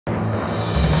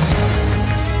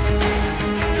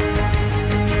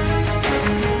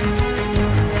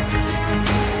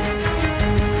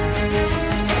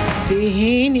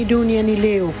Hii ni Duniani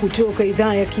Leo kutoka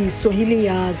Idhaa ya Kiswahili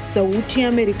ya Sauti ya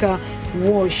Amerika,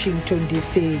 Washington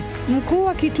DC. Mkuu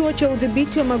wa kituo cha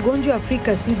udhibiti wa magonjwa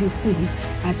Afrika CDC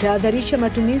atahadharisha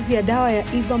matumizi ya dawa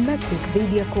ya ivermectin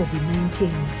dhidi ya COVID-19.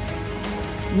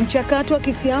 Mchakato wa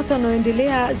kisiasa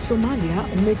unaoendelea Somalia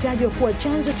umetajwa kuwa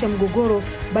chanzo cha mgogoro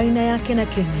baina yake na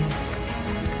Kenya.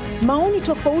 Maoni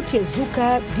tofauti ya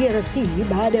zuka DRC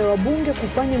baada ya wabunge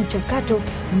kufanya mchakato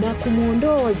na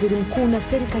kumuondoa waziri mkuu na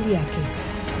serikali yake.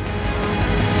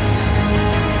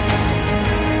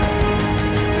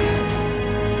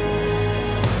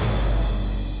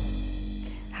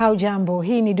 Hujambo,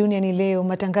 hii ni Duniani Leo,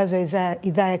 matangazo ya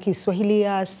Idhaa ya Kiswahili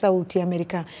ya Sauti ya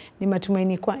Amerika. Ni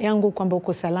matumaini yangu kwamba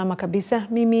uko salama kabisa.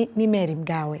 Mimi ni Mary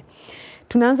Mgawe.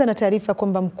 Tunaanza na taarifa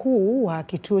kwamba mkuu wa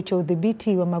kituo cha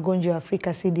udhibiti wa magonjwa ya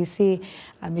Afrika CDC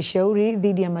ameshauri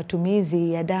dhidi ya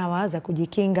matumizi ya dawa za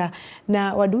kujikinga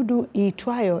na wadudu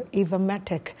iitwayo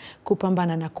ivermectin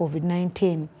kupambana na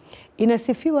COVID-19.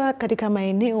 Inasifiwa katika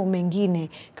maeneo mengine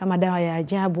kama dawa ya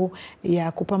ajabu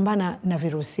ya kupambana na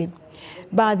virusi.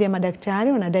 Baadhi ya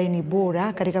madaktari wanadai ni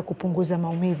bora katika kupunguza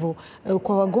maumivu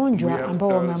kwa wagonjwa ambao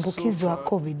wameambukizwa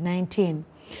COVID-19.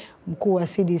 Mkuu wa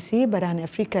CDC barani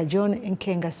Afrika John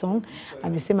Nkengasong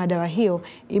amesema dawa hiyo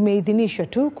imeidhinishwa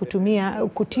tu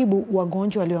kutibu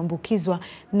wagonjwa walioambukizwa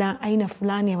na aina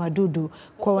fulani ya wadudu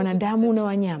kwa wanadamu na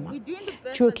wanyama.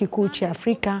 Chuo kikuu cha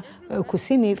Afrika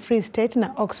Kusini Free State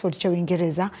na Oxford cha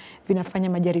Uingereza vinafanya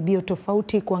majaribio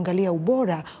tofauti kuangalia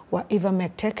ubora wa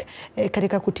ivermectin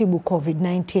katika kutibu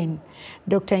COVID-19.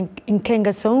 Dr.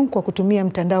 Nkengasong kwa kutumia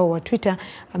mtandao wa Twitter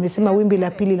amesema wimbi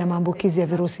la pili la maambukizi ya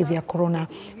virusi vya corona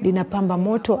linapamba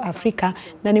moto Afrika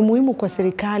na ni muhimu kwa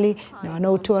serikali na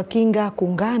wanaotoa kinga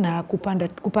kuungana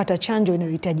kupata chanjo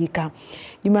inayohitajika.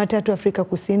 Jumatatu Afrika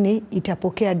Kusini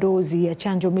itapokea dozi ya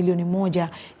chanjo milioni 1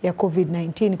 ya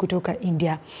COVID-19 kutoka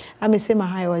India. Amesema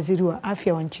haya waziri wa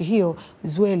afya wa nchi hiyo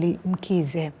Zweli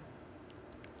Mkize.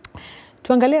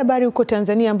 Tuangalie habari huko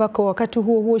Tanzania ambako wakati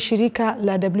huo shirika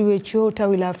la WHO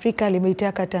tawi la Afrika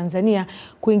limeitaka Tanzania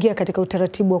kuingia katika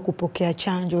utaratibu wa kupokea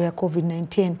chanjo ya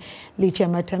COVID-19 licha ya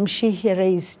matamshi ya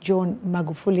Rais John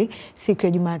Magufuli siku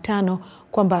ya Jumatano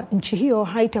kwamba nchi hiyo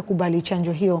haitakubali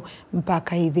chanjo hiyo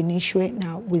mpaka idhinishwe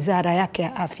na wizara yake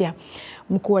ya afya.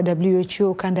 Mkuu wa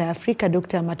WHO kanda ya Afrika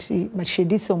Dr.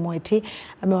 Matshidiso Moeti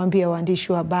amewaambia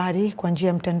waandishi wa habari kwa njia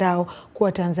ya mtandao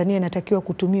kuwa Tanzania inatakiwa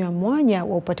kutumia mwanya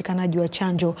wa upatikanaji wa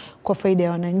chanjo kwa faida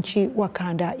ya wananchi wa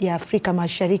kanda ya Afrika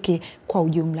Mashariki kwa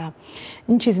ujumla.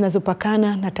 Nchi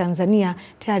zinazopakana na Tanzania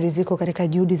tayari ziko katika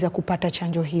juhudi za kupata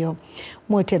chanjo hiyo.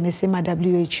 Moeti amesema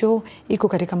WHO iko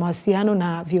katika mawasiliano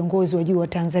na viongozi wa juu wa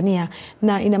Tanzania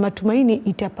na ina matumaini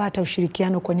itapata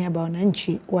ushirikiano kwa niaba ya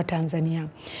wananchi wa Tanzania.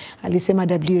 Alisema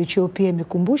WHO pia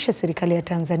imekumbusha serikali ya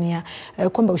Tanzania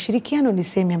kwamba ushirikiano ni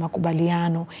sehemu ya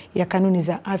makubaliano ya kanuni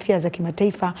za afya za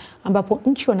kimataifa ambapo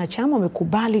nchi wanachama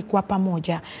wamekubali kwa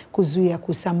pamoja kuzuia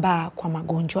kusambaa kwa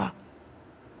magonjwa.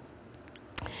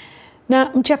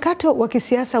 Na mchakato wa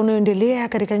kisiasa unaoendelea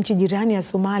katika nchi jirani ya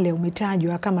Somalia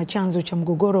umetajwa kama chanzo cha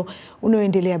mgogoro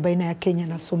unaoendelea baina ya Kenya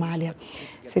na Somalia.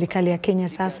 Serikali ya Kenya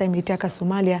sasa imetaka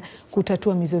Somalia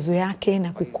kutatua mizozo yake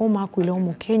na kukoma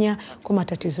kuilaumu Kenya kwa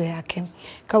matatizo yake.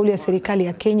 Kauli ya serikali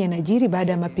ya Kenya inajiri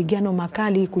baada ya mapigano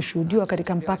makali kushuhudiwa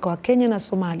katika mpaka wa Kenya na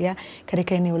Somalia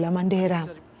katika eneo la Mandera.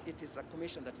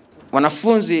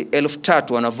 Wanafunzi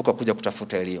 3,000 wanavuka kuja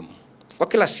kutafuta elimu kwa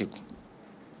kila siku.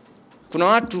 Kuna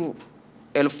watu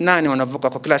 8,000 wanavuka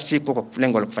kwa kila siku kwa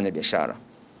lengo la kufanya biashara.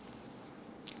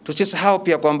 Tusisahau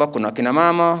pia kwamba kuna kina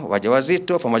mama,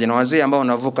 wajawazito pamoja na wazee ambao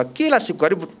wanavuka kila siku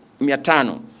karibu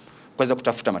 500 kuweza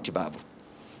kutafuta matibabu.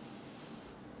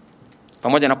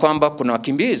 Pamoja na kwamba kuna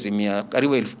wakimbizi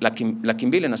karibu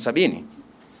 270,000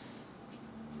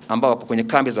 ambao wako kwenye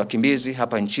kambi za wakimbizi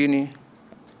hapa nchini.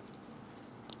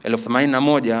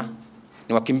 81,000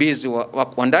 ni wakimbizi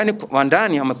wa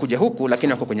ndani wamekuja huku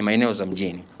lakini wako kwenye maeneo za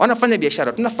mjini. Wanafanya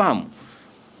biashara, tunafahamu.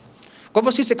 Kwa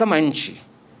hivyo sisi kama nchi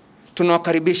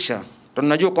tunawakaribisha.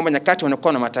 Tunajua kwamba nyakati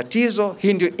wanakuwa na matatizo,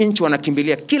 hii ndio nchi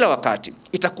wanakimbilia kila wakati.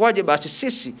 Itakuwaje basi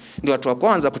sisi ndio watu wa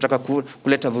kwanza kutaka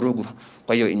kuleta vurugu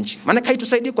kwa hiyo nchi? Maana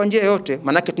haitusaidii kwa njia yote,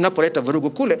 maana tunapoleta vurugu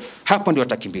kule hapo ndio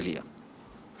watakimbilia.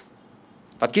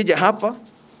 Pakija hapa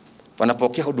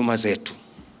wanapokea huduma zetu.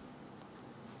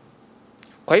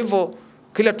 Kwa hivyo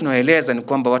kila tunaeleza ni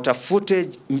kwamba watafute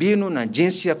mbinu na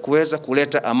jinsi ya kuweza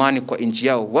kuleta amani kwa nchi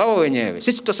yao wao wenyewe.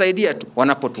 Sisi tutasaidia tu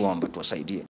wanapotuomba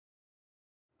tuwasaidie.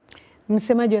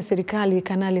 Msemaji wa serikali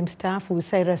Kanali mstaafu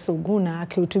Cyrus Oguna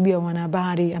akihutubia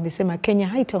wanahabari amesema Kenya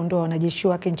haitaondoa wanajeshi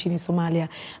wake nchini Somalia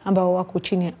ambao wako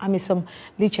chini ya AMISOM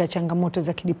licha ya changamoto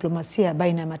za kidiplomasia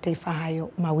baina ya mataifa hayo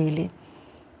mawili.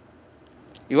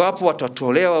 Iwapo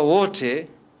watatolewa wote,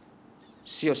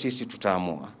 sio sisi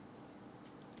tutaamua.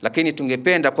 Lakini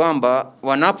tungependa kwamba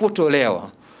wanapotolewa,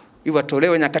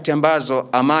 iwatolewe nyakati ambazo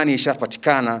amani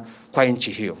ishapatikana kwa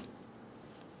nchi hiyo.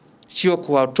 Sio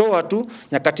kuwatoa tu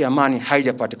nyakati amani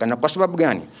haijapatikana. Kwa sababu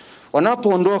gani?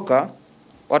 Wanapoondoka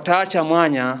wataacha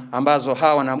mwanya ambazo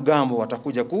hawa wanamgambo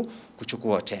watakuja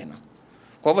kuchukua tena.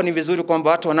 Kwa hivyo ni vizuri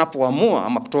kwamba watu wanapoamua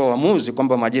ama kutoa uamuzi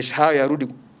kwamba majeshi hayo yarudi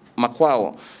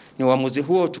makwao, ni uamuzi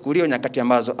huo uchukuliwe nyakati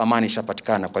ambazo amani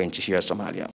ishapatikana kwa nchi hiyo ya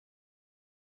Somalia.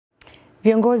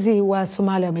 Viongozi wa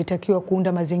Somalia wametakiwa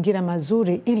kuunda mazingira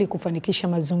mazuri ili kufanikisha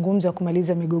mazungumzo ya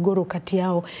kumaliza migogoro kati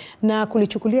yao na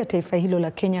kulichukulia taifa hilo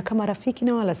la Kenya kama rafiki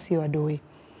na wala sio adui.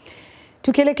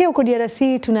 Tukielekea huko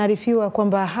DRC, tunaarifiwa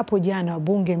kwamba hapo jana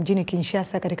wabunge mjini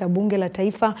Kinshasa katika bunge la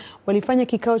taifa walifanya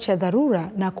kikao cha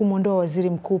dharura na kumwondoa waziri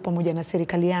mkuu pamoja na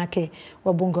serikali yake.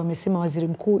 Wabunge wamesema waziri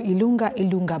mkuu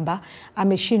Ilungamba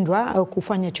ameshindwa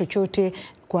kufanya chochote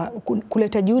kwa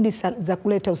kuleta juhudi za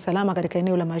kuleta usalama katika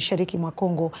eneo la mashariki mwa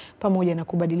Kongo pamoja na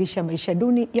kubadilisha maisha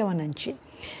duni ya wananchi.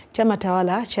 Chama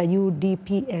tawala cha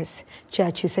UDPS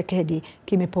cha Tshisekedi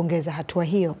kimepongeza hatua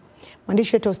hiyo.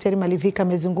 Mwandishi wetu Austeri Malivika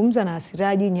amezungumza na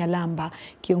Asiraji Nyalamba,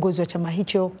 kiongozi wa chama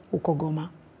hicho huko Goma.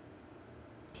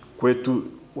 Kwetu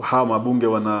hawa mabunge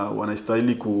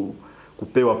wanastahili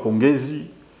kupewa pongezi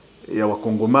ya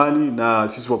wakongomani, na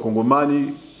sisi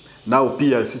wakongomani nao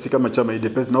pia sisi kama chama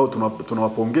UDPS nao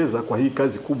tunawapongeza kwa hii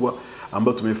kazi kubwa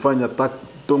ambayo tumefanya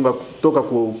toka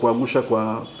kuangusha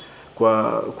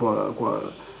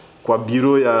kwa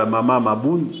biro ya mama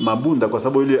Mabunda, kwa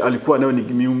sababu ile alikuwa nayo ni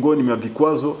miongoni mwa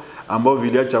vikwazo ambao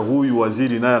viliacha huyu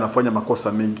waziri naye anafanya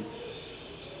makosa mengi,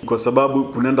 kwa sababu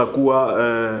kunaenda kuwa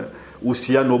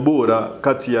uhusiano bora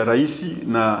kati ya rais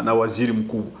na waziri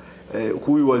mkuu.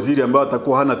 Huyu waziri ambaye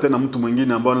atakuwa hana tena mtu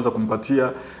mwingine ambaye anaweza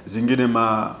kumpatia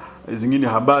zingine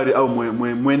habari au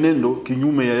mwenendo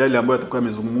kinyume ya yale ambayo atakuwa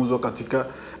yamezungumzwa katika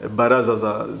baraza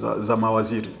za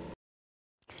mawaziri.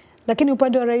 Lakini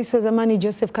upande wa rais wa zamani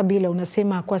Joseph Kabila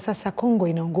unasema kwa sasa Kongo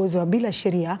inaongozwa bila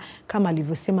sheria, kama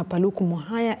alivyosema Paluku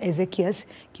Muhaya Ezekias,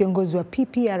 kiongozi wa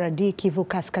PPRD Kivu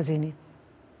Kaskazini.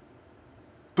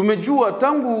 Tumejua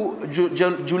tangu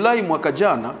Julai mwaka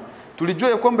jana, tulijua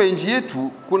ya kwamba nchi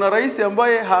yetu kuna rais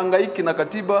ambaye haangaiki na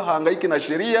katiba, haangaiki na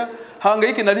sheria,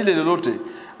 haangaiki na lile lolote.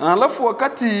 Alafu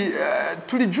wakati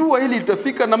tulijua hili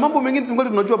itafika, na mambo mengine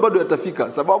tunajua bado yatafika,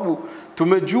 sababu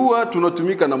tumejua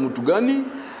tunatumika na mtu gani,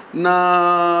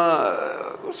 na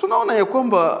tunaona ya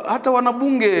kwamba hata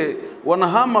wanabunge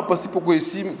wanahama pasipo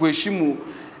kuheshimu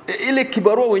ile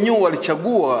kibarua wenyewe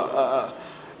walichagua.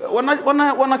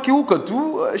 Wanakiuka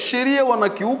tu sheria,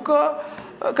 wanakiuka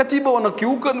katiba,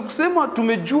 wanakiuka. Ni kusema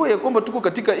tumejua ya kwamba tuko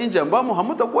katika nchi ambamo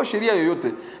hamtakuwa sheria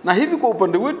yoyote, na hivi kwa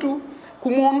upande wetu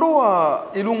kumuondoa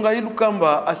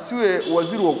Ilungamba asiwe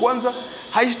waziri wa kwanza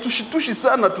haitushitushi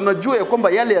sana. Tunajua ya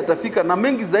kwamba yale yatafika, na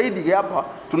mengi zaidi hapa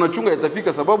tunachunga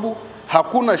yatafika, sababu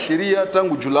hakuna sheria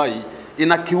tangu Julai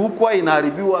inakiukwa,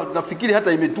 inaharibiwa, nafikiri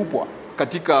hata imetupwa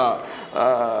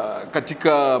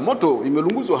katika moto,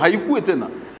 imelunguzwa, haikuwe tena.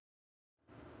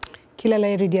 Kila la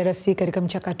heri DRC katika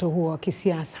mchakato huo wa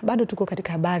kisiasa. Bado tuko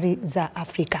katika habari za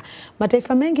Afrika.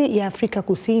 Mataifa mengi ya Afrika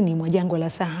kusini mwa jangwa la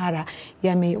Sahara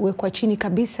yamewekwa chini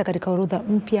kabisa katika orodha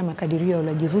mpya ya makadirio ya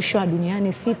ulaji rushwa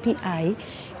duniani CPI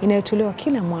inayotolewa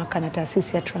kila mwaka na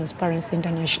taasisi ya Transparency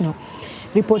International.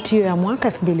 Ripoti hiyo ya mwaka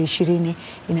 2020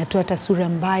 inatoa taswira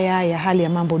mbaya ya hali ya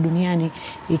mambo duniani,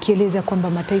 ikieleza kwamba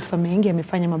mataifa mengi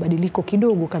yamefanya mabadiliko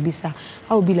kidogo kabisa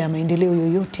au bila maendeleo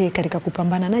yoyote katika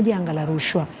kupambana na janga la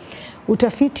rushwa.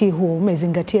 Utafiti huo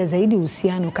umezingatia zaidi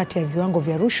uhusiano kati ya viwango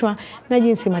vya rushwa na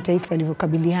jinsi mataifa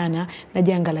yalivyokabiliana na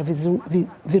janga la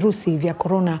virusi vya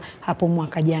corona hapo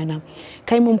mwaka jana.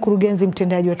 Kaimu mkurugenzi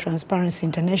mtendaji wa Transparency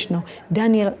International,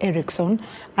 Daniel Erickson,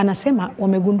 anasema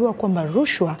wamegundua kwamba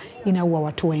rushwa inaua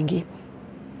watu wengi.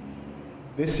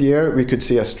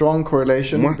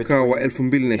 Mwaka wa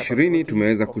 2020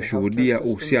 tumeweza kushuhudia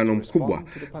uhusiano mkubwa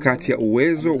kati ya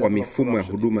uwezo wa mifumo ya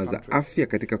huduma za afya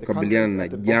katika kukabiliana na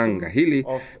janga hili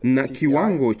na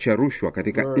kiwango cha rushwa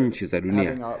katika nchi za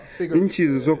dunia. Nchi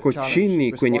zilizoko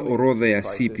chini kwenye orodha ya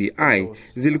CPI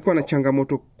zilikuwa na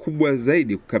changamoto kubwa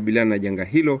zaidi kukabiliana na janga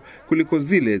hilo kuliko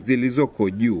zile zilizoko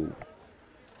juu.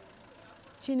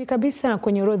 Chini kabisa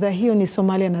kwenye orodha hiyo ni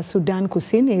Somalia na Sudan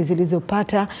Kusini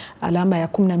zilizopata alama ya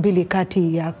 12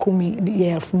 kati ya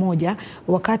 10,000,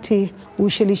 wakati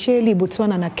Ushelisheli,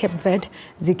 Botswana na Cape Verde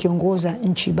zikiongoza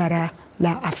nchi bara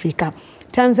la Afrika.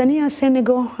 Tanzania,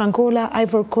 Senegal, Angola,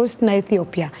 Ivory Coast na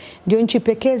Ethiopia ndio nchi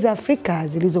pekee za Afrika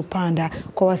zilizopanda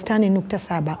kwa wastani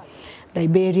 7.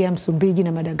 Liberia, Msumbiji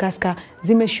na Madagascar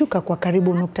zimeshuka kwa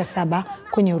karibu 7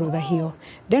 kwenye orodha hiyo.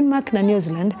 Denmark na New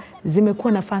Zealand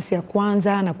zimekuwa nafasi ya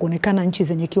kwanza na kuonekana nchi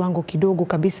zenye kiwango kidogo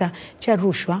kabisa cha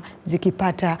rushwa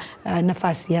zikipata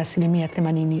nafasi ya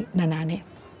 88%.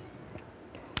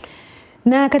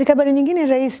 Na katika habari nyingine,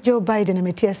 Rais Joe Biden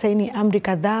ametia saini amri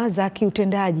kadhaa za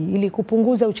kiutendaji ili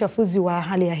kupunguza uchafuzi wa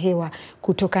hali ya hewa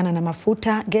kutokana na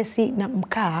mafuta, gesi na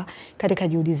mkaa katika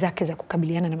juhudi zake za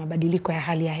kukabiliana na mabadiliko ya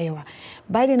hali ya hewa.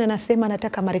 Biden anasema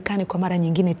anataka Marekani kwa mara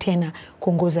nyingine tena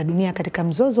kuongoza dunia katika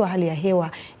mzozo wa hali ya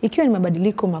hewa, ikiwa ni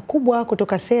mabadiliko makubwa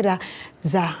kutoka sera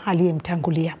za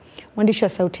aliyemtangulia. Mwandishi wa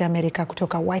Sauti ya Amerika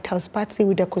kutoka White House, Patsy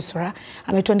Widakuswara,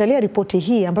 ametuandalia ripoti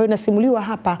hii ambayo inasimuliwa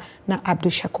hapa na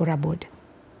Abdul Shakur Abud.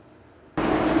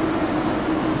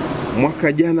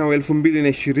 Mwaka jana wa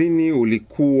 2020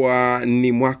 ulikuwa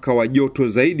ni mwaka wa joto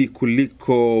zaidi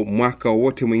kuliko mwaka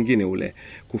wote mwingine ule,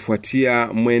 kufuatia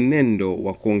mwenendo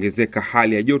wa kuongezeka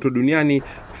hali ya joto duniani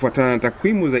kufuatana na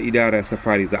takwimu za idara ya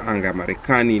safari za anga ya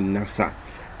Marekani, NASA.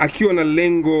 Akiwa na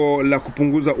lengo la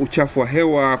kupunguza uchafu wa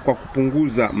hewa kwa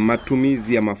kupunguza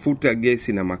matumizi ya mafuta,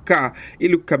 gesi na makaa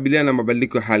ili kukabiliana na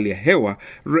mabadiliko ya hali ya hewa,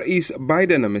 Rais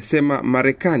Biden amesema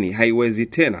Marekani haiwezi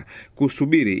tena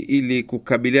kusubiri ili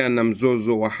kukabiliana na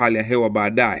mzozo wa hali ya hewa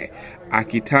baadaye,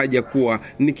 akitaja kuwa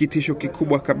ni kitisho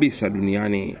kikubwa kabisa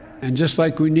duniani. And just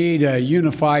like we need a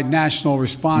unified national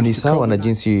response, ni sawa na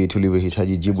jinsi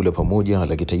tulivyohitaji jibu la pamoja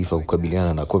la kitaifa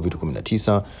kukabiliana na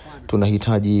COVID-19,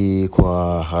 tunahitaji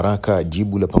kwa haraka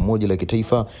jibu la pamoja la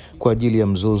kitaifa kwa ajili ya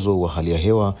mzozo wa hali ya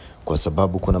hewa, kwa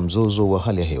sababu kuna mzozo wa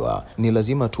hali ya hewa. Ni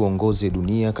lazima tuongoze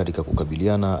dunia katika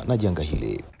kukabiliana na janga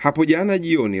hili. Hapo jana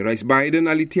jioni, Rais Biden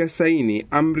alitia saini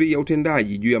amri ya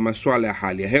utendaji juu ya masuala ya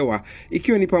hali ya hewa,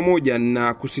 ikiwa ni pamoja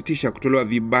na kusitisha kutolewa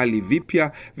vibali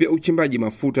vipya vya uchimbaji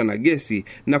mafuta na gesi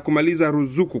na kumaliza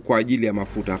ruzuku kwa ajili ya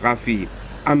mafuta ghafi.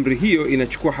 Amri hiyo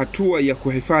inachukua hatua ya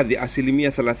kuhifadhi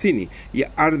 30%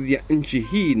 ya ardhi ya nchi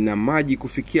hii na maji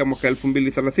kufikia mwaka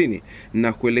 2030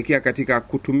 na kuelekea katika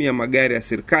kutumia magari ya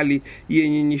serikali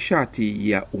yenye nishati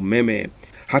ya umeme.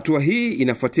 Hatua hii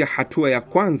inafuatia hatua ya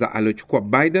kwanza aliyochukua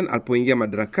Biden alipoingia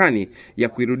madarakani ya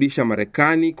kuirudisha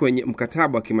Marekani kwenye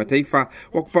mkataba wa kimataifa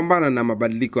wa kupambana na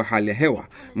mabadiliko ya hali ya hewa,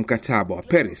 mkataba wa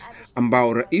Paris,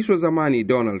 ambao rais wa zamani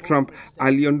Donald Trump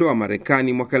aliondoa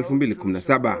Marekani mwaka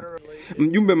 2017.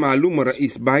 Mjumbe maalum wa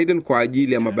Rais Biden kwa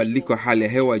ajili ya mabadiliko ya hali ya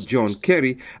hewa John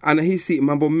Kerry anahisi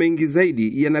mambo mengi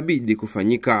zaidi yanabidi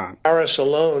kufanyika.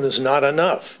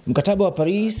 Mkataba wa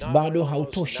Paris bado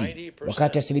hautoshi,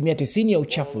 wakati 90% ya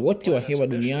uchafu wote wa hewa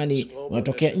duniani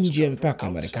unatokea nje ya mipaka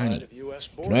ya Marekani.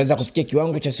 Tunaweza kufikia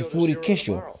kiwango cha 0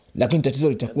 kesho, lakini tatizo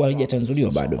litakuwa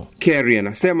halijatanzuliwa bado. Kerry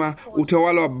anasema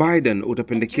utawala wa Biden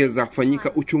utapendekeza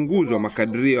kufanyika uchunguzi wa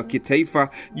makadirio ya kitaifa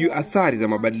juu athari za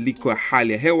mabadiliko ya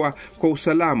hali ya hewa kwa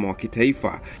usalama wa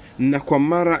kitaifa. Na kwa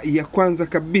mara ya kwanza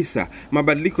kabisa,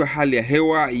 mabadiliko ya hali ya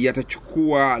hewa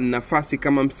yatachukua nafasi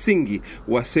kama msingi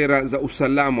wa sera za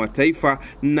usalama wa taifa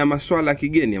na masuala ya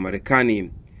kigeni ya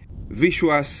Marekani.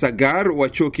 Vishwa Sagar wa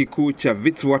chuo kikuu cha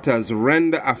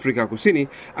Witwatersrand, Afrika Kusini,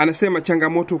 anasema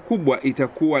changamoto kubwa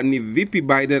itakuwa ni vipi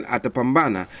Biden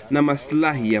atapambana na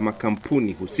maslahi ya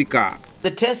makampuni husika.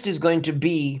 The test is going to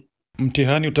be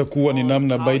Mtihani utakuwa ni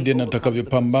namna Biden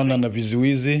atakavyopambana na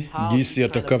vizuizi, jinsi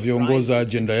atakavyoongoza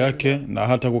ajenda yake na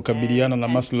hata kukabiliana na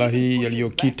maslahi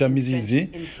yaliyokita mizizi,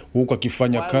 huku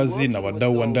akifanya kazi na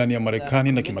wadau wa ndani ya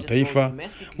Marekani na kimataifa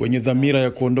wenye dhamira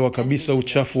ya kuondoa kabisa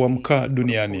uchafu wa mkaa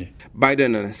duniani.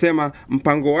 Biden anasema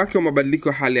mpango wake wa mabadiliko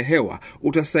ya hali ya hewa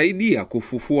utasaidia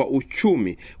kufufua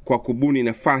uchumi kwa kubuni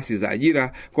nafasi za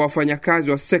ajira kwa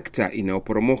wafanyakazi wa sekta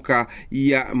inayoporomoka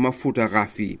ya mafuta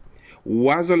ghafi,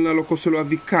 wazo linalokosolewa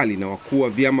vikali na wakuu wa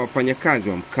vyama wafanyakazi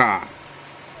wa mkaa.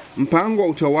 Mpango wa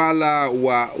utawala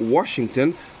wa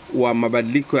Washington wa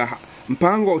mabadiliko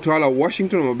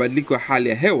ya hali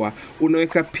ya hewa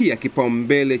unaweka pia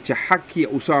kipaumbele cha haki ya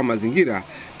usawa wa mazingira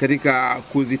katika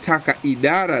kuzitaka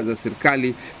idara za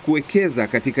serikali kuwekeza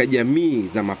katika jamii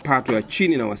za mapato ya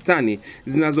chini na wastani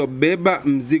zinazobeba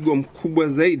mzigo mkubwa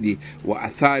zaidi wa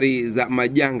athari za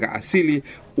majanga asili,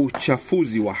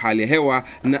 uchafuzi wa hali ya hewa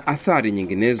na athari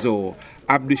nyinginezo.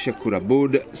 Abdul Shakur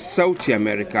Abud, Sauti ya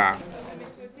Amerika.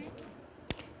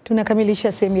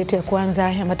 Tunakamilisha sehemu yetu ya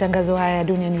kwanza ya matangazo haya ya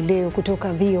Duniani Leo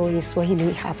kutoka VOA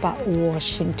Swahili hapa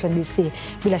Washington DC.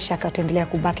 Bila shaka tuendelea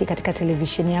kubaki katika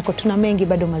televisheni yako. Tuna mengi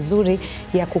bado mazuri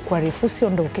ya kukuarifu.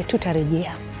 Usiondoke,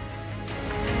 tutarejea.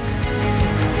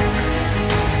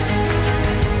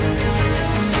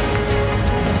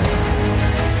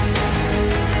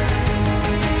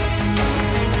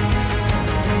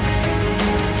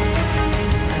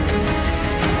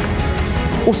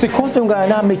 Usikose ungana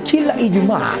nami kila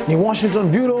Ijumaa ni Washington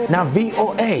Bureau na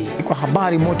VOA kwa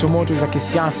habari moto moto za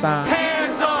kisiasa,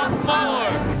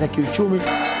 za kiuchumi,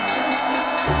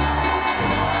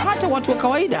 hata watu wa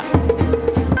kawaida.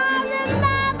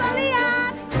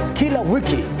 Kila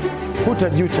wiki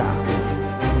hutajuta.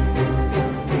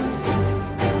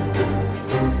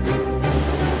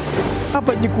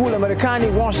 Hapa jikuu la Marekani,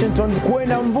 Washington, kuwe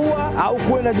na mvua au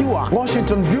kuwe na jua,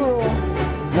 Washington Bureau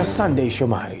na Sunday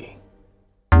Shomari.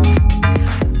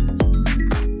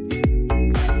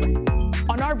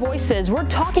 Voices, we're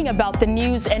talking about the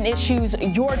news and issues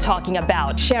you're talking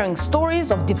about, sharing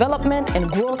stories of development and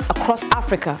growth across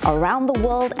Africa, around the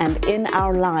world, and in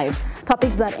our lives.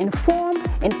 Topics that inform,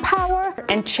 empower,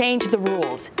 and change the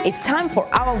rules. It's time for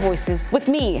Our Voices with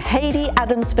me, Haiti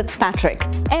Adams Fitzpatrick,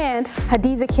 and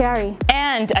Hadiza Kiari,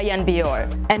 and Ayan Bior,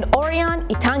 and Orion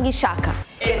Itangi Shaka.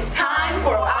 It's time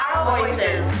for Our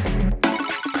Voices.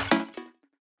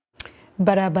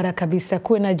 Barabara kabisa,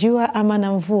 kuwe na jua ama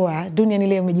na mvua, Duniani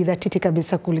Leo imejidhatiti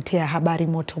kabisa kuletea habari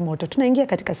moto moto. Tunaingia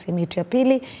katika sehemu yetu ya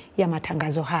pili ya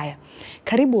matangazo haya.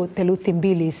 Karibu theluthi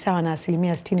mbili sawa na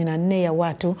 64% ya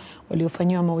watu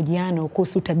waliofanyiwa mahojiano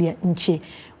kuhusu tabia nchi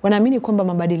wanaamini kwamba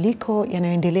mabadiliko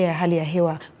yanayoendelea hali ya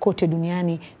hewa kote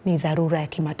duniani ni dharura ya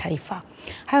kimataifa.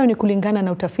 Hayo ni kulingana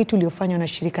na utafiti uliofanywa na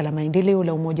shirika la maendeleo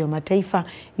la Umoja wa Mataifa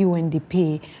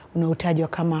UNDP, unaotajwa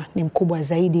kama ni mkubwa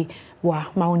zaidi wa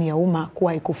maoni ya umma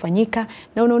kuwahi kufanyika,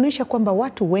 na unaonyesha kwamba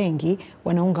watu wengi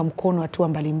wanaunga mkono hatua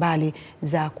mbalimbali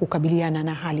za kukabiliana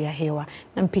na hali ya hewa.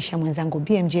 Nampisha mwenzangu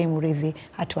BMJ Muridhi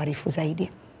atuarifu zaidi.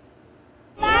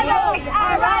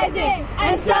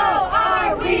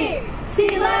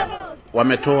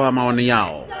 Wametoa maoni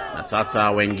yao na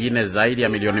sasa wengine zaidi ya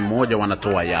milioni 1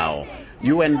 wanatoa yao.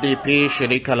 UNDP,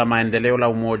 shirika la maendeleo la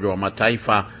Umoja wa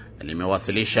Mataifa,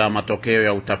 limewasilisha matokeo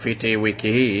ya utafiti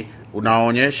wiki hii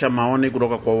unaoonyesha maoni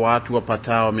kutoka kwa watu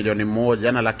wapatao milioni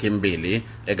 1.2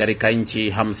 katika nchi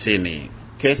 50.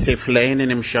 Casey Flynn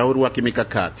ni mshauri wa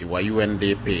kimikakati wa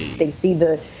UNDP. They see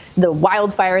the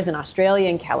wildfires in Australia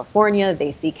and California.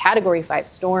 They see category 5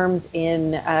 storms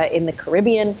in the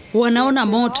Caribbean. Wanaona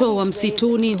moto wa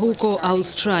msituni huko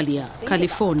Australia,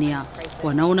 California.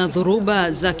 Wanaona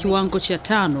dhuruba za kiwango cha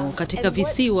 5 katika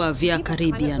visiwa vya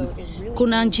Caribbean.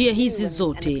 Kuna njia hizi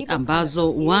zote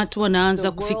ambazo watu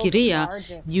wanaanza kufikiria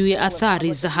juu ya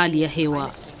athari za hali ya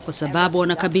hewa, kwa sababu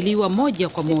wanakabiliwa moja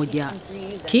kwa moja.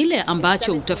 Kile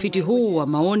ambacho utafiti huu wa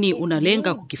maoni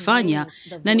unalenga kukifanya,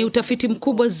 na ni utafiti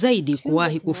mkubwa zaidi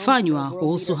kuwahi kufanywa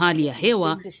kuhusu hali ya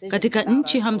hewa katika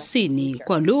nchi 50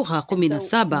 kwa lugha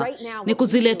 17, ni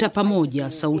kuzileta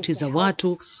pamoja sauti za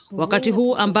watu wakati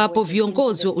huu ambapo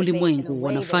viongozi wa ulimwengu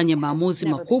wanafanya maamuzi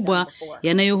makubwa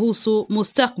yanayohusu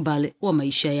mustakabali wa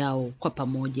maisha yao kwa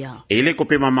pamoja. Ili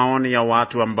kupima maoni ya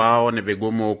watu ambao ni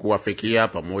vigumu kuwafikia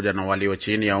pamoja na walio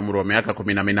chini ya umri wa miaka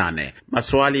 18,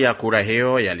 maswali ya kura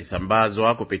hiyo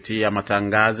yalisambazwa kupitia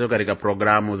matangazo katika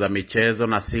programu za michezo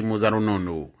na simu za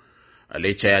rununu.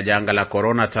 Licha ya janga la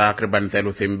corona, takriban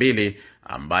theluthi mbili,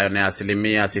 ambayo ni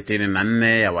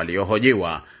 64% ya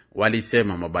waliohojiwa,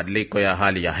 walisema mabadiliko ya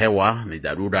hali ya hewa ni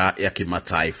dharura ya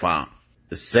kimataifa.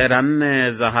 Sera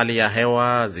 4 za hali ya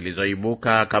hewa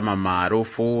zilizoibuka kama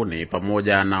maarufu ni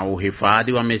pamoja na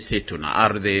uhifadhi wa misitu na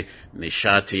ardhi,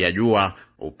 nishati ya jua,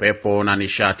 upepo na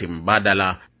nishati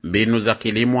mbadala, mbinu za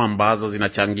kilimo ambazo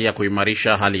zinachangia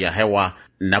kuimarisha hali ya hewa,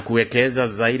 na kuwekeza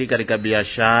zaidi katika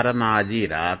biashara na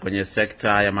ajira kwenye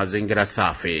sekta ya mazingira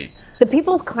safi. The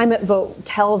People's Climate Vote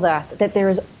tells us that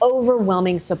there is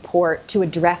overwhelming support to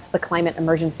address the climate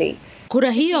emergency.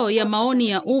 Kura hiyo ya maoni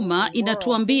ya umma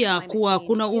inatuambia kuwa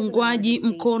kuna uungwaji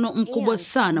mkono mkubwa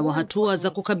sana wa hatua za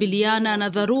kukabiliana na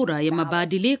dharura ya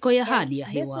mabadiliko ya hali ya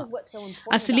hewa.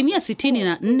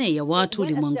 64% ya watu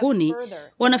ulimwenguni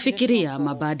wanafikiria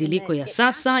mabadiliko ya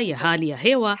sasa ya hali ya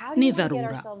hewa ni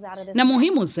dharura, na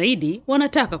muhimu zaidi,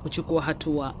 wanataka kuchukua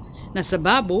hatua. Na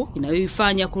sababu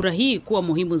inayoifanya kura hii kuwa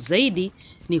muhimu zaidi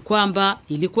ni kwamba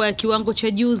ilikuwa ya kiwango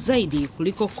cha juu zaidi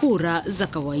kuliko kura za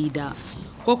kawaida,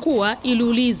 kwa kuwa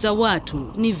iliuliza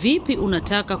watu, ni vipi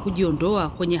unataka kujiondoa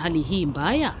kwenye hali hii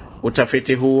mbaya?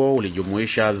 Utafiti huo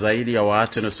ulijumuisha zaidi ya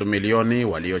watu nusu milioni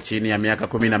walio chini ya miaka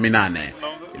 18.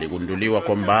 Iligunduliwa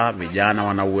kwamba vijana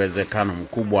wana uwezekano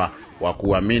mkubwa wa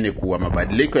kuamini kuwa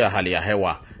mabadiliko ya hali ya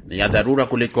hewa ni ya dharura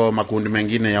kuliko makundi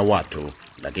mengine ya watu,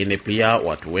 lakini pia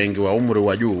watu wengi wa umri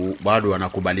wa juu bado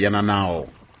wanakubaliana nao.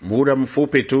 Muda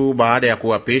mfupi tu baada ya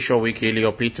kuapishwa wiki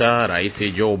iliyopita,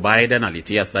 Rais Joe Biden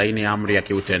alitia saini amri ya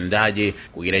kiutendaji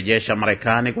kuirejesha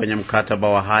Marekani kwenye mkataba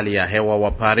wa hali ya hewa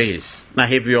wa Paris, na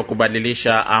hivyo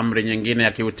kubadilisha amri nyingine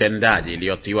ya kiutendaji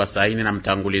iliyotiwa saini na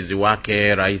mtangulizi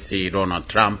wake Rais Donald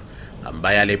Trump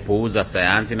ambaye alipuuza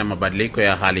sayansi na mabadiliko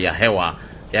ya hali ya hewa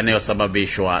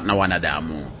yanayosababishwa na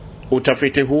wanadamu.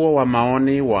 Utafiti huo wa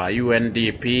maoni wa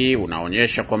UNDP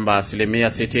unaonyesha kwamba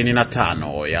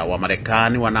 65% ya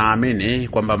Wamarekani wanaamini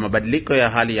kwamba mabadiliko ya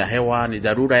hali ya hewa ni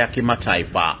dharura ya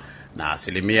kimataifa, na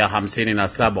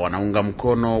 57% wanaunga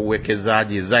mkono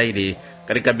uwekezaji zaidi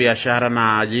katika biashara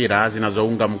na ajira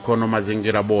zinazounga mkono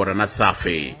mazingira bora na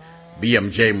safi.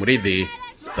 BMJ Mridhi,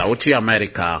 Sauti ya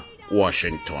Amerika,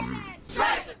 Washington.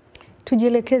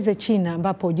 Tujielekeze China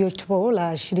ambapo jopo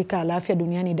la shirika la afya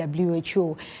duniani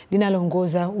WHO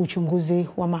linaloongoza uchunguzi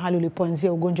wa mahali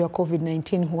ulipoanzia ugonjwa wa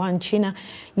COVID-19 Wuhan, China,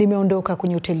 limeondoka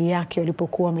kwenye hoteli yake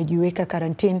walipokuwa wamejiweka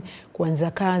karantini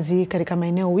kuanza kazi katika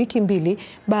maeneo wiki mbili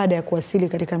baada ya kuwasili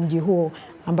katika mji huo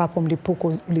ambapo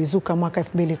mlipuko ulizuka mwaka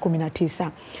 2019.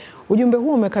 Ujumbe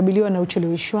huo umekabiliwa na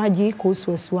ucheleweshwaji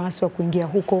kuhusu wasiwasi wa kuingia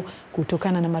huko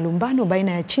kutokana na malumbano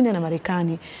baina ya China na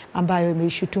Marekani, ambayo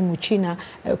imeishutumu China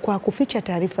kwa kuficha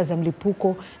taarifa za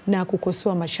mlipuko na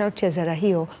kukosoa masharti ya ziara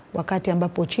hiyo wakati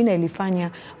ambapo China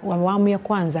ilifanya awamu ya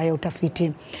kwanza ya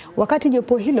utafiti. Wakati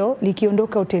jopo hilo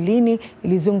likiondoka hotelini,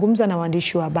 ilizungumza na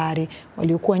waandishi wa habari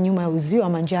waliokuwa nyuma ya uzio wa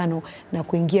manjano na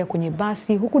kuingia kwenye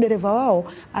basi, huku dereva wao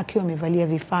akiwa amevalia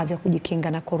vifaa vya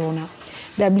kujikinga na korona.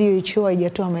 WHO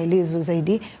haijatoa maelezo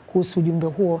zaidi kuhusu ujumbe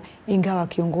huo, ingawa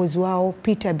kiongozi wao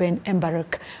Peter Ben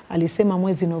Embarek alisema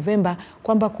mwezi Novemba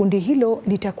kwamba kundi hilo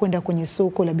litakwenda kwenye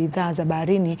soko la bidhaa za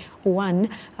baharini Wuhan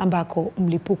ambako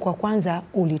mlipuko wa kwanza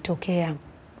ulitokea.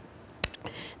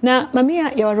 Na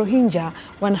mamia ya Warohingya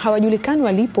hawajulikani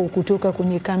walipo kutoka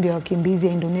kwenye kambi ya wakimbizi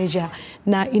ya Indonesia,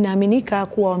 na inaaminika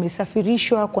kuwa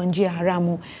wamesafirishwa kwa njia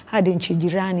haramu hadi nchi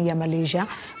jirani ya Malaysia,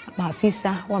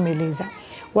 maafisa wameeleza.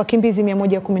 Wakimbizi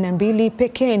 112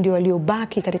 pekee ndio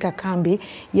waliobaki katika kambi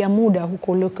ya muda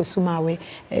huko Loko Sumawe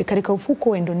katika ufuko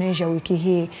wa Indonesia wiki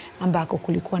hii, ambako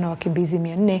kulikuwa na wakimbizi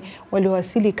 400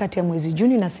 waliowasili kati ya mwezi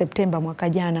Juni na Septemba mwaka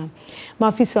jana.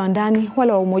 Maafisa wa ndani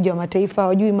wala wa Umoja wa Mataifa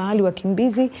hawajui mahali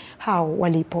wakimbizi hao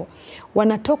walipo.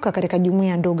 Wanatoka katika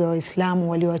jumuiya ndogo ya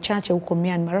Waislamu walio wachache huko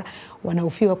Myanmar,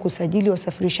 wanaofiwa kusajili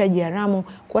wasafirishaji haramu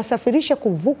kuwasafirisha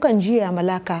kuvuka njia ya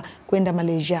Malaka kwenda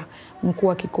Malaysia. Mkuu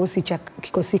wa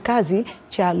kikosi kazi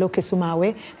cha Loko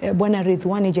Sumawe, Bwana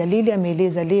Ridhwani Jalili,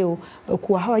 ameeleza leo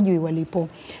kuwa hawajui walipo,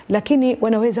 lakini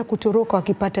wanaweza kutoroka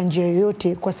wakipata njia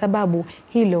yoyote kwa sababu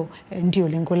hilo ndio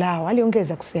lengo lao.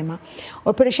 Aliongeza kusema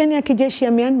operesheni ya kijeshi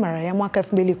ya Myanmar ya mwaka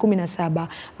 2017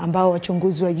 ambao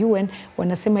wachunguzi wa UN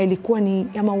wanasema ilikuwa ni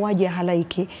ya mauaji ya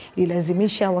halaiki,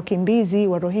 ililazimisha wakimbizi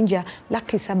wa Rohingya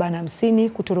 750,000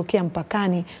 kutorokea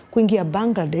mpakani kuingia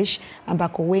Bangladesh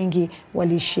ambako wengi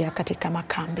waliishia katika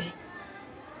makambi.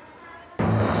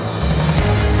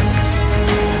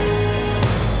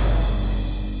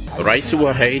 Rais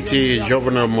wa Haiti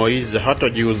Jovenel Moise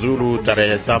hatajiuzuru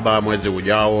tarehe 7 mwezi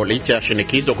ujao licha ya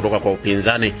shinikizo kutoka kwa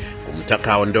upinzani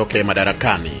kumtaka aondoke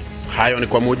madarakani. Hayo ni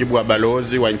kwa mujibu wa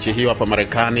balozi wa nchi hiyo hapa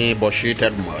Marekani, Boshit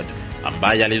Edmond,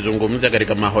 ambaye alizungumza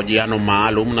katika mahojiano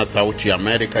maalum na Sauti ya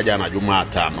Amerika jana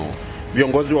Jumatano.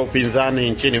 Viongozi wa upinzani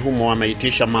nchini humo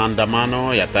wameitisha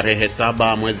maandamano ya tarehe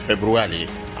 7 mwezi Februari,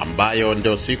 ambayo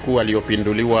ndio siku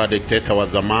aliyopinduliwa dikteta wa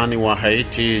zamani wa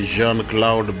Haiti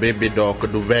Jean-Claude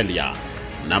Bibidoc Duvalier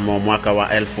mnamo mwaka wa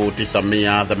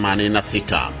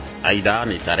 1986. Aidha,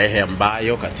 ni tarehe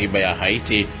ambayo katiba ya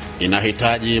Haiti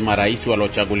inahitaji marais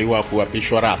waliochaguliwa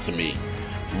kuapishwa rasmi.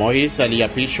 Moise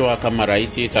aliapishwa kama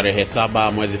rais tarehe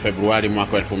 7 mwezi Februari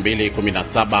mwaka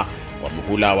 2017 kwa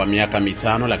muhula wa miaka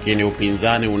 5, lakini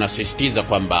upinzani unasisitiza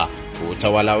kwamba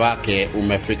utawala wake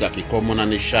umefika kikomo na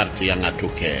nisharti ya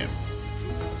ng'atuke.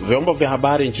 Vyombo vya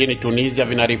habari nchini Tunisia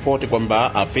vinaripoti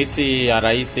kwamba afisi ya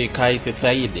Rais Kais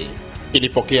Saied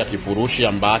ilipokea kifurushi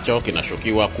ambacho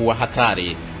kinashukiwa kuwa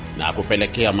hatari na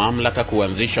kupelekea mamlaka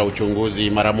kuanzisha uchunguzi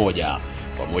mara moja.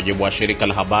 Kwa mujibu wa shirika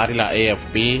la habari la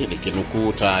AFP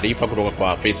likinukuu taarifa kutoka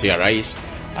kwa afisi ya rais,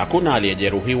 hakuna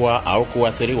aliyejeruhiwa au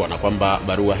kuathiriwa na kwamba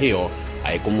barua hiyo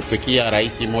haikumfikia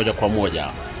rais moja kwa moja.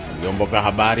 Vyombo vya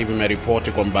habari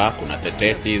vimeripoti kwamba kuna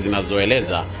tetesi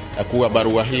zinazoeleza kuwa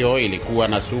barua hiyo ilikuwa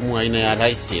na sumu aina ya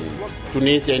ricin.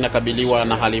 Tunisia inakabiliwa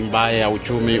na hali mbaya ya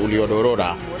uchumi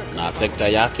uliodorora na sekta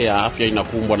yake ya afya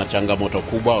inakumbwa na changamoto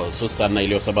kubwa, hususan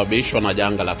iliyosababishwa na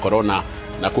janga la corona,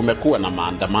 na kumekuwa na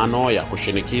maandamano ya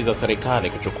kushinikiza serikali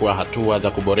kuchukua hatua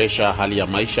za kuboresha hali ya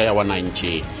maisha ya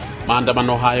wananchi.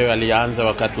 Maandamano hayo yalianza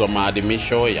wakati wa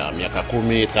maadhimisho ya miaka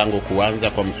 10 tangu kuanza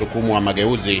kwa msukumo wa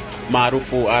mageuzi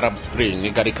maarufu Arab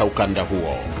Spring katika ukanda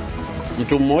huo.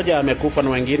 Mtu mmoja amekufa na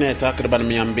wengine takriban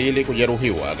 200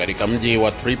 kujeruhiwa katika mji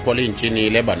wa Tripoli nchini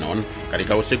Lebanon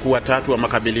katika usiku wa 3 wa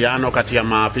makabiliano kati ya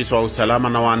maafisa wa usalama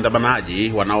na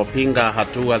waandamanaji wanaopinga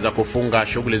hatua za kufunga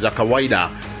shughuli za kawaida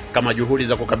kama juhudi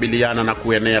za kukabiliana na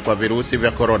kuenea kwa virusi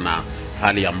vya korona,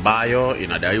 hali ambayo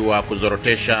inadaiwa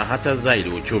kuzorotesha hata zaidi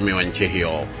uchumi wa nchi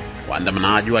hiyo.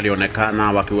 Waandamanaji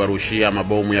walionekana wakiwarushia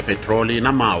mabomu ya petroli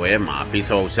na mawe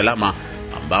maafisa wa usalama,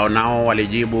 ambao nao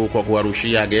walijibu kwa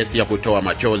kuwarushia gesi ya kutoa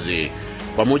machozi.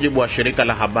 Kwa mujibu wa shirika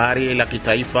la habari la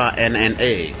kitaifa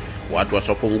NNA, watu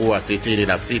wasiopungua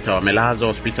 66 wamelazwa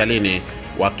hospitalini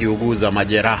wakiuguza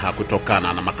majeraha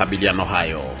kutokana na makabiliano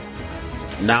hayo.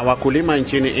 Na wakulima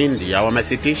nchini India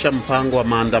wamesitisha mpango wa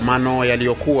maandamano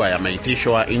yaliyokuwa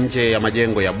yameitishwa nje ya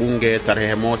majengo ya bunge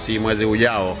tarehe mosi mwezi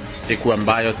ujao, siku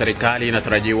ambayo serikali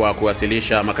inatarajiwa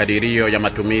kuwasilisha makadirio ya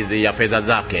matumizi ya fedha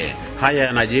zake. Haya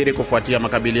yanajiri kufuatia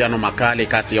makabiliano makali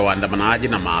kati ya waandamanaji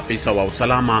na maafisa wa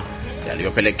usalama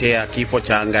yaliyopelekea kifo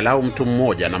cha angalau mtu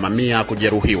mmoja na mamia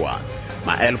kujeruhiwa.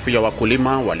 Maelfu ya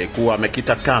wakulima walikuwa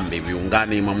wamekita kambi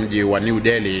viungani mwa mji wa New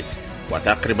Delhi kwa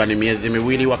takriban miezi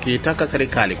miwili wakiitaka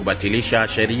serikali kubatilisha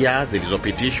sheria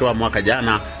zilizopitishwa mwaka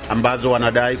jana ambazo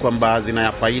wanadai kwamba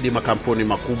zinayafaidi makampuni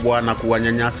makubwa na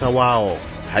kuwanyanyasa wao.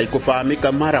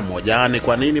 Haikufahamika mara moja ni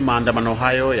kwa nini maandamano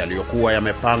hayo yaliyokuwa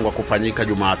yamepangwa kufanyika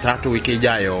Jumatatu wiki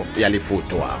ijayo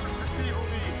yalifutwa.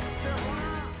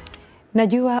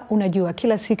 Unajua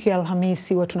kila siku ya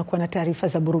Alhamisi watu tunakuwa na taarifa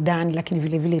za burudani, lakini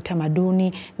vile vile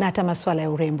tamaduni na hata masuala ya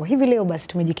urembo. Hivi leo basi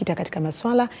tumejikita katika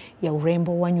masuala ya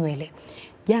urembo wa nywele.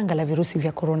 Janga la virusi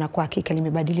vya korona kwa hakika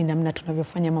limebadili namna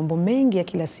tunavyofanya mambo mengi ya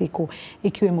kila siku,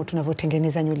 ikiwemo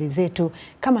tunavyotengeneza nywele zetu,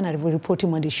 kama anavyoripoti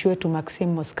mwandishi wetu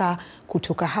Maxime Mosca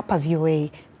kutoka hapa VOA,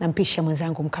 na mpisha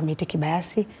mwenzangu Mkamiti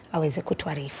Kibayasi aweze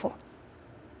kutuarifu.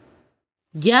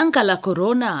 Janga la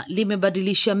korona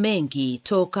limebadilisha mengi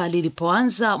toka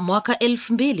lilipoanza mwaka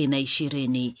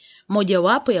 2020.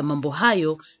 Mojawapo ya mambo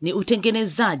hayo ni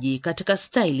utengenezaji katika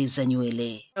staili za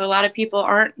nywele.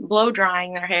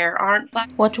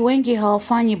 Watu wengi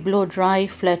hawafanyi blow dry,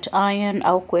 flat iron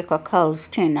au kuweka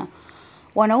curls tena.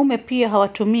 Wanaume pia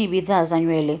hawatumii bidhaa za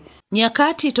nywele.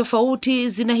 Nyakati tofauti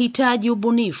zinahitaji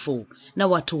ubunifu na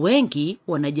watu wengi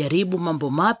wanajaribu mambo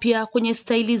mapya kwenye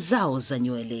staili zao za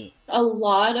nywele.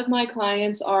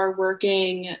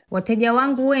 Wateja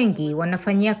wangu wengi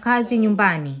wanafanyia kazi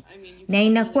nyumbani na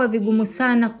inakuwa vigumu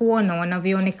sana kuona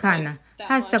wanavyoonekana,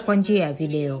 hasa kwa njia ya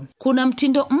video. Kuna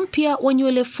mtindo mpya wa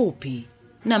nywele fupi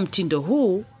na mtindo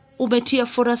huu umetia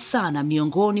fora sana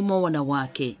miongoni mwa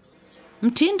wanawake.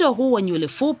 Mtindo huu wa nywele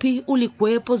fupi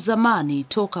ulikuwepo zamani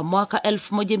toka mwaka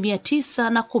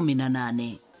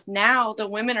 1918. Now the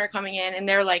women are coming in and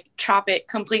they're like chop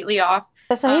it completely off.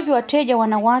 Sasa hivi wateja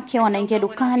wanawake wanaingia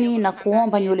dukani na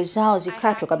kuomba nywele zao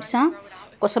zikatwe kabisa.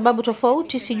 Kwa sababu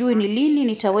tofauti sijui ni lini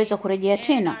nitaweza kurejea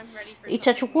tena.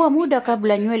 Itachukua muda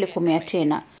kabla nywele kumea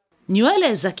tena.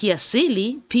 Nywele za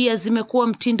kiasili pia zimekuwa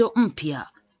mtindo mpya.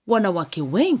 Wanawake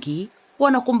wengi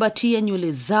wanakumbatia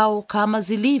nywele zao kama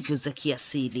zilivyo za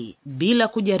kiasili bila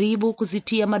kujaribu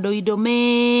kuzitia madoido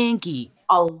mengi.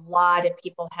 A lot of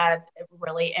people have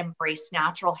really embraced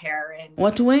natural hair and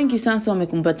watu wengi sasa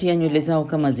wamekumbatia nywele zao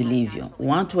kama zilivyo.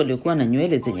 Watu waliokuwa na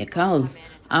nywele zenye curls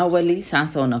awali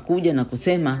sasa wanakuja na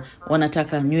kusema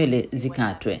wanataka nywele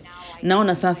zikatwe.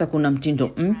 Naona sasa kuna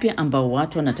mtindo mpya ambao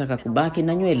watu wanataka kubaki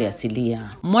na nywele asilia.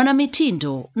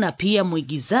 Mwanamitindo na pia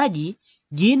mwigizaji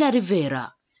Gina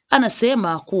Rivera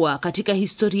anasema kuwa katika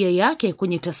historia yake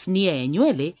kwenye tasnia ya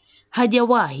nywele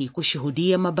hajawahi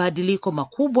kushuhudia mabadiliko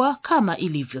makubwa kama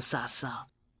ilivyo sasa.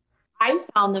 I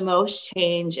found the most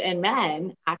change in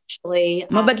men actually.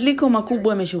 Mabadiliko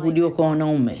makubwa yameshuhudiwa kwa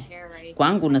wanaume.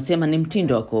 Kwangu nasema ni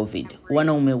mtindo wa COVID.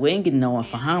 Wanaume wengi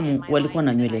ninaowafahamu walikuwa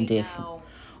na nywele ndefu.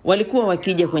 Walikuwa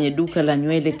wakija kwenye duka la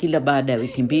nywele kila baada ya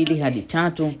wiki 2 hadi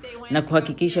 3 na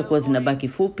kuhakikisha kuwa zinabaki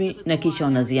fupi na kisha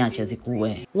wanaziacha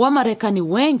zikue. Wamarekani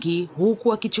wengi huku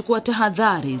wakichukua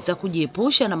tahadhari za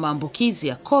kujiepusha na maambukizi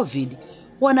ya COVID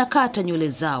wanakata nywele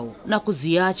zao na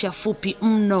kuziacha fupi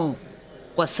mno.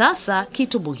 Kwa sasa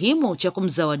kitu muhimu cha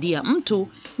kumzawadia mtu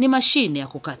ni mashine ya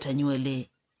kukata nywele.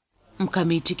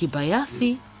 Mkamiti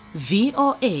Kibayasi,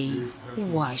 VOA,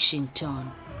 Washington.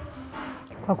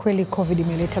 Kwa kweli COVID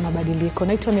imeleta mabadiliko.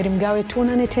 Naitwa Meri Mgawe,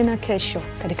 tuonane tena kesho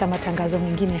katika matangazo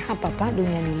mengine hapa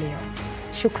Duniani Leo.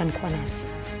 Shukrani kwa nasi.